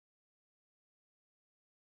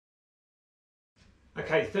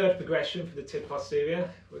Okay, third progression for the tib posterior.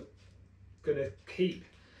 We're going to keep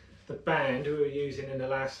the band we were using in the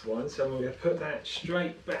last one, so we're going to put that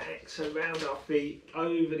straight back, so round our feet,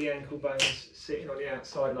 over the ankle bones, sitting on the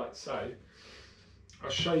outside like so. I'll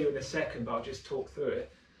show you in a second, but I'll just talk through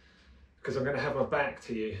it, because I'm going to have my back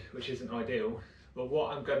to you, which isn't ideal. But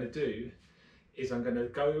what I'm going to do is I'm going to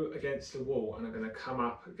go against the wall, and I'm going to come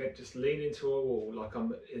up, again, just lean into a wall like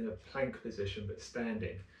I'm in a plank position, but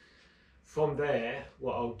standing. From there,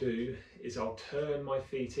 what I'll do is I'll turn my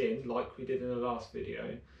feet in like we did in the last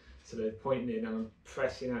video. So they're pointing in and I'm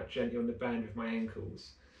pressing out gently on the band with my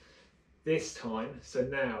ankles. This time, so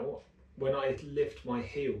now, when I lift my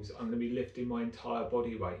heels, I'm going to be lifting my entire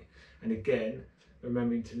body weight. And again,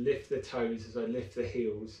 remembering to lift the toes as I lift the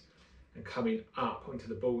heels and coming up onto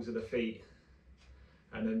the balls of the feet.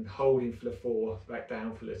 And then holding for the 4, back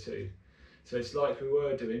down for the 2. So it's like we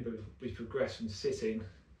were doing, but we progressed from sitting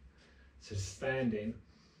to standing,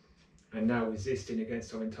 and now resisting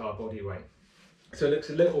against our entire body weight. So it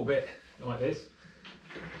looks a little bit like this.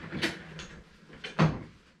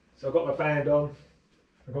 So I've got my band on,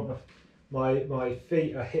 I've got my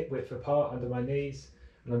feet are hip width apart under my knees,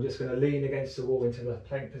 and I'm just going to lean against the wall into the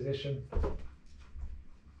plank position.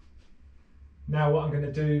 Now what I'm going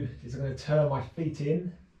to do is I'm going to turn my feet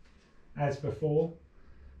in as before,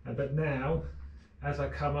 but now as I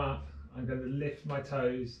come up I'm going to lift my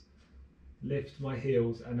toes, lift my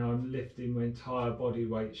heels, and now I'm lifting my entire body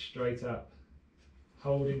weight straight up,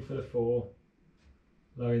 holding for the 4,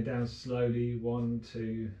 lowering down slowly, 1,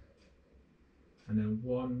 2, and then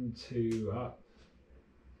 1, 2, up,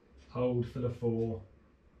 hold for the 4,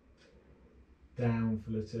 down for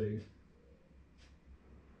the 2,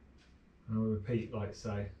 and I'll repeat like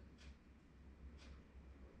so.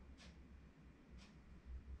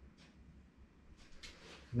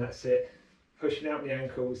 And that's it. Pushing out the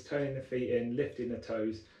ankles, turning the feet in, lifting the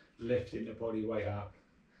toes, lifting the body weight up.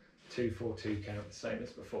 2, 4, 2 count, same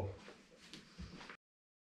as before.